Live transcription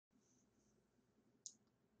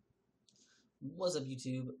What's up,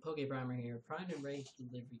 YouTube? PokePrimer here, primed and ready to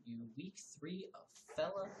deliver you week 3 of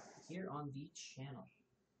Fella here on the channel.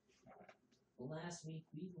 Last week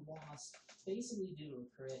we lost basically due to a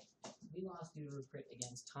crit. We lost due to a crit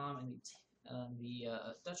against Tom in the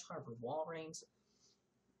Dutch Harbor Wall Rings,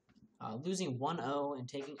 losing 1-0 and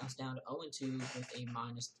taking us down to 0-2 with a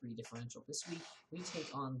 -3 differential. This week we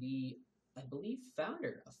take on the, I believe,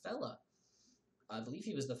 founder of Fella. I believe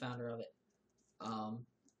he was the founder of it.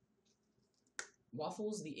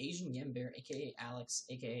 Waffles, the Asian Yenbear, aka Alex,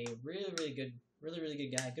 aka really good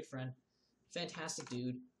guy, good friend, fantastic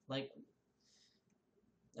dude. Like,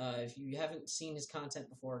 if you haven't seen his content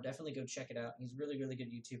before, definitely go check it out. He's really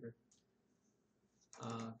good YouTuber.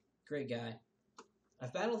 Great guy.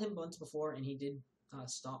 I've battled him once before, and he did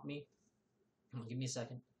stomp me. Give me a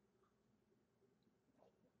second.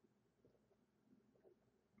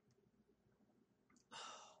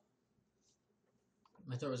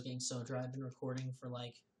 My throat was getting so dry. I've been recording for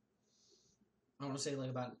like, I want to say like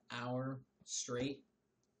about an hour straight.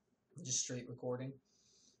 Just straight recording.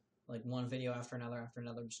 Like one video after another,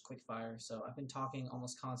 just quick fire. So I've been talking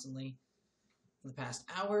almost constantly for the past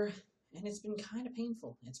hour, and it's been kind of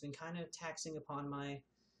painful. It's been kind of taxing upon my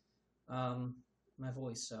my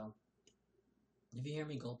voice. So if you hear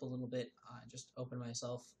me gulp a little bit, I just opened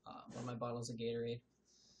myself one of my bottles of Gatorade.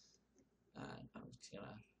 I'm just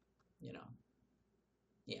gonna, you know.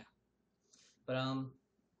 Yeah, but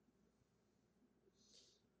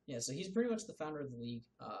yeah. So he's pretty much the founder of the league.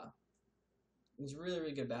 He's a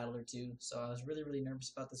really good battler too. So I was really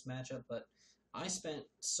nervous about this matchup, but I spent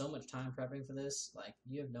so much time prepping for this. Like,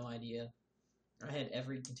 you have no idea. I had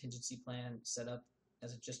every contingency plan set up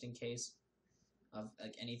as a just in case of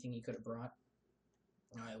like anything he could have brought.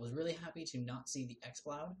 I was really happy to not see the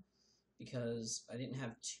X-Cloud because I didn't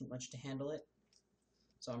have too much to handle it.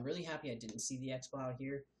 So I'm really happy I didn't see the X-Cloud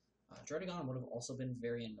here. Dredagon would have also been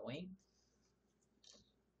very annoying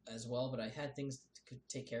as well, but I had things that could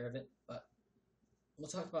take care of it. But we'll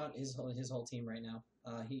talk about his whole team right now.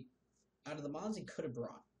 Out of the mods he could have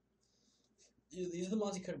brought. These are the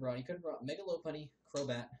mods he could have brought. He could have brought Mega Lopunny,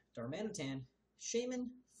 Crobat, Darmanitan,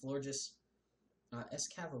 Shaman, Florges,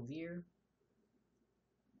 S-Cavalier,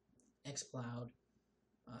 X-Cloud,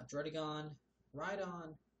 Dredagon,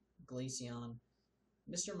 Rhydon, Glaceon,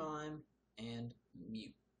 Mr. Mime, and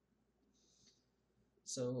Mew.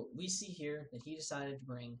 So we see here that he decided to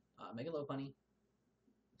bring Mega Lopunny,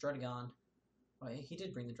 Dredagon. Oh, he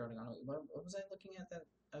did bring the Dredagon. What was I looking at that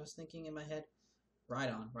I was thinking in my head?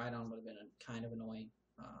 Rhydon. Rhydon would have been kind of annoying.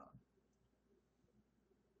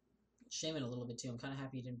 Shaman a little bit too. I'm kind of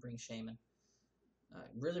happy he didn't bring Shaman.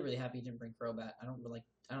 Really happy he didn't bring Crobat. I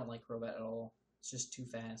don't like Crobat at all. It's just too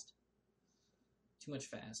fast. Too much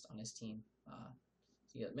fast on his team.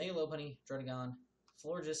 So you got Mega Lopunny, Dredagon,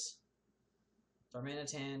 Florges,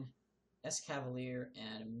 Darmanitan, S-Cavalier,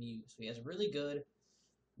 and Mew. So he has really good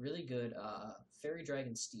Fairy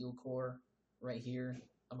Dragon Steel Core right here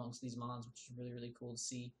amongst these mons, which is really cool to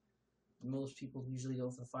see. Most people usually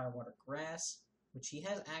go for the Fire, Water, Grass, which he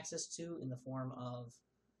has access to in the form of...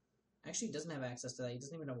 Actually, he doesn't have access to that. He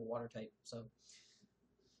doesn't even have a Water type, so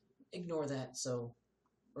ignore that. So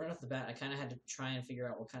right off the bat, I kind of had to try and figure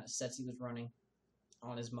out what kind of sets he was running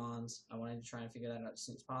on his mons. I wanted to try and figure that out as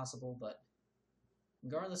soon as possible, but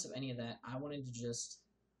regardless of any of that, I wanted to just,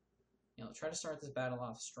 try to start this battle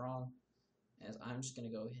off strong, as I'm just going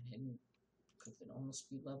to go ahead and click the normal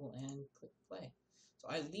speed level and click play. So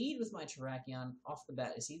I lead with my Terrakion off the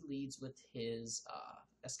bat as he leads with his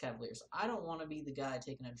S-Cavalier. So I don't want to be the guy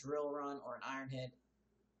taking a Drill Run or an Iron Head,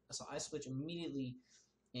 so I switch immediately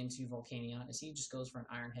into Volcanion as he just goes for an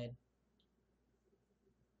Iron Head,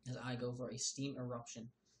 as I go for a Steam Eruption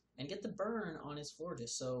and get the burn on his Florges.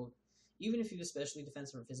 So even if he was specially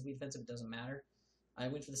defensive or physically defensive, it doesn't matter. I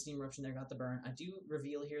went for the Steam Eruption there, got the burn. I do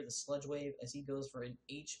reveal here the Sludge Wave as he goes for an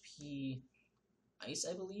HP Ice,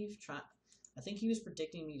 I believe. I think he was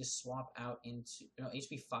predicting me to swap out into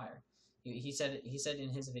HP Fire. He said in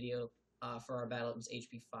his video for our battle it was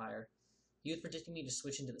HP Fire. He was predicting me to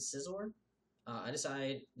switch into the Scizor. I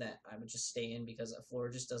decided that I would just stay in because a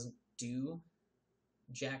Florges just doesn't do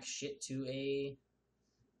jack shit to a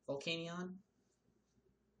Volcanion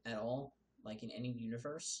at all, like in any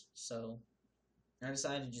universe. So I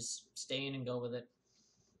decided to just stay in and go with it.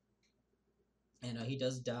 And he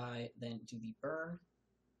does die then to the burn.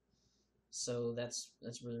 So that's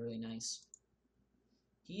really nice.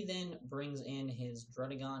 He then brings in his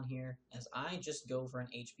Dredagon here as I just go for an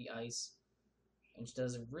HP Ice, which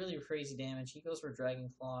does really crazy damage. He goes for Dragon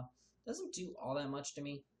Claw. Doesn't do all that much to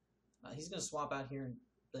me. He's going to swap out here and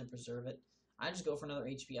then preserve it. I just go for another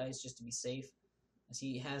HP Ice just to be safe, as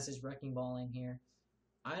he has his Wrecking Ball in here.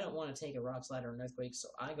 I don't want to take a Rock Slide or an Earthquake, so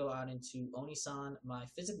I go out into Onisan, my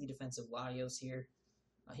physically defensive Latios here.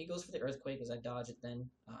 He goes for the Earthquake as I dodge it then.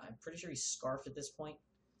 I'm pretty sure he's Scarfed at this point.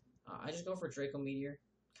 I just go for Draco Meteor,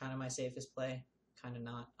 kind of my safest play, kind of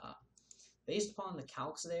not. Based upon the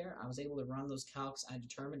calcs there, I was able to run those calcs. I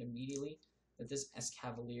determined immediately that this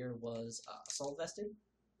Escavalier was Assault Vested.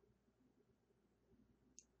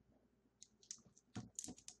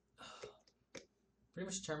 Pretty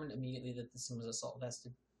much determined immediately that this thing was Assault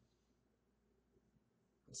Vested.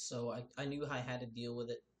 So I knew I had to deal with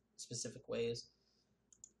it specific ways.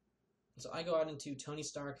 So I go out into Tony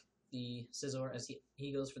Stark, the Scizor, as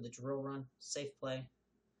he goes for the Drill Run. Safe play.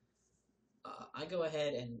 I go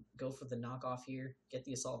ahead and go for the knockoff here, get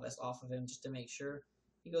the Assault Vest off of him just to make sure.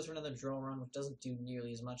 He goes for another Drill Run, which doesn't do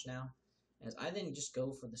nearly as much now. As I then just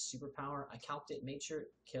go for the Superpower. I calced it, made sure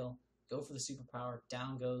it kill, go for the Superpower,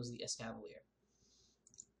 down goes the Escavalier.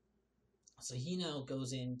 So he now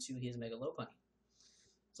goes into his Mega Lopunny.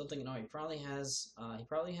 Something he probably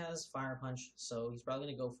has Fire Punch, so he's probably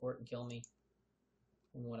gonna go for it and kill me.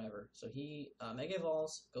 Whatever. So he Mega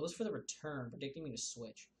Evolves, goes for the return, predicting me to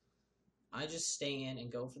switch. I just stay in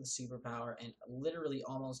and go for the Superpower and literally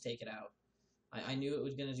almost take it out. I knew it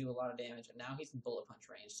was gonna do a lot of damage, and now he's in Bullet Punch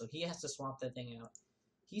range, so he has to swap that thing out.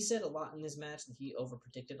 He said a lot in this match that he over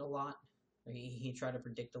predicted a lot. He tried to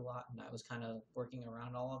predict a lot, and I was kind of working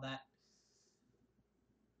around all of that,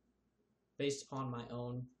 based upon my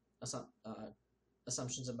own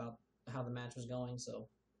assumptions about how the match was going. So,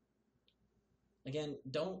 again,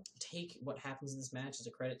 don't take what happens in this match as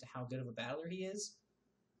a credit to how good of a battler he is,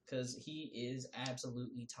 because he is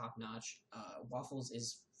absolutely top-notch. Waffles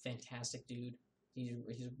is fantastic, dude. He's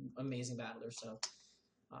an amazing battler. So,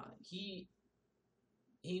 he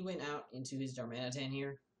went out into his Darmanitan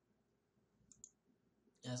here,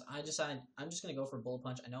 as I decide I'm just going to go for a Bullet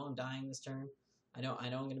Punch. I know I'm dying this turn. I know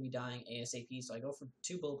I'm going to be dying ASAP, so I go for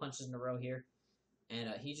 2 Bullet Punches in a row here,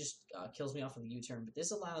 and he just kills me off with a U-turn. But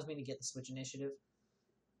this allows me to get the switch initiative.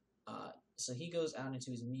 So he goes out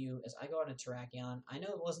into his Mew, as I go out into Terrakion. I know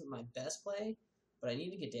it wasn't my best play, but I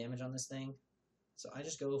need to get damage on this thing, so I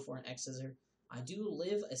just go for an X-Scissor. I do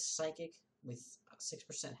live a Psychic with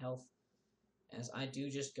 6% health, as I do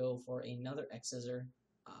just go for another X-Scissor.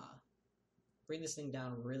 Bring this thing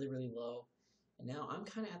down really, really low. And now I'm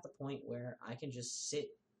kind of at the point where I can just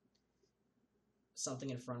sit something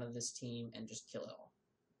in front of this team and just kill it all.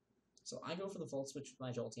 So I go for the Volt Switch with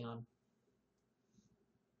my Jolteon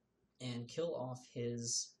and kill off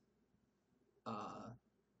his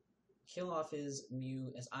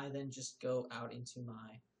Mew, as I then just go out into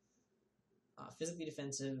my physically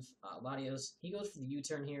defensive Latios. He goes for the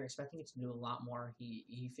U-turn here, expecting it to do a lot more.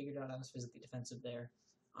 He figured out I was physically defensive there.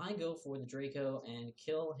 I go for the Draco and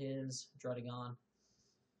kill his Druddigon.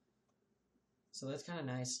 So that's kind of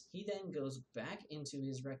nice. He then goes back into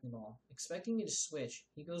his Wrecking Ball. Expecting me to switch,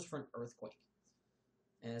 he goes for an Earthquake,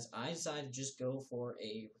 as I decide to just go for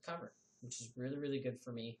a Recover, which is really, really good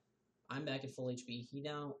for me. I'm back at full HP. He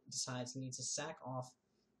now decides he needs to sack off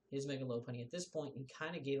his Mega Lopunny. At this point, he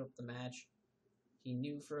kind of gave up the match. He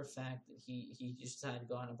knew for a fact that he just decided to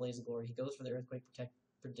go on a Blaze of Glory. He goes for the Earthquake,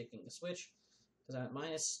 predicting the switch, because I'm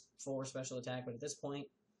at -4 special attack, but at this point,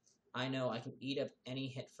 I know I can eat up any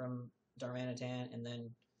hit from Darmanitan and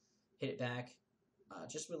then hit it back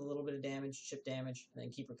just with a little bit of damage, chip damage, and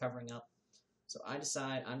then keep recovering up. So I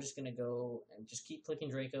decide I'm just going to go and just keep clicking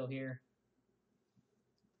Draco here.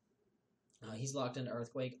 He's locked into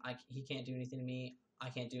Earthquake. He can't do anything to me. I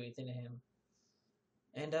can't do anything to him.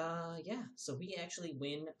 And yeah, so we actually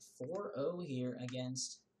win 4-0 here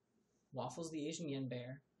against Waffles the Asian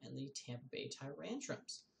Yenbear and the Tampa Bay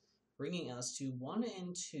Tyrantrums, bringing us to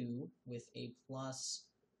 1-2 with a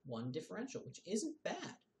 +1 differential, which isn't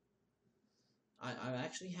bad. I'm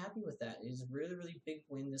actually happy with that. It is a really, really big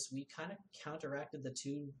win this week. Kind of counteracted the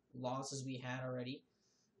 2 losses we had already.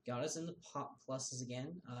 Got us in the pluses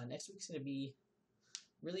again. Next week's going to be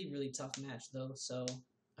really, really tough match, though, so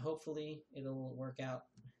hopefully it'll work out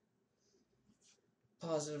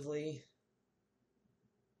positively.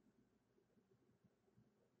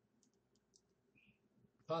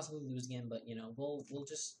 Possibly lose again, but you know, we'll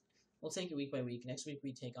take it week by week. Next week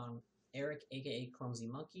we take on Eric, aka Clumsy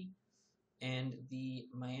Monkey, and the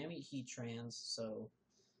Miami Heat Trans. So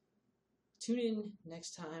tune in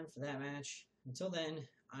next time for that match. Until then,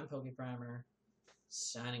 I'm PokePrimer,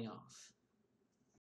 signing off.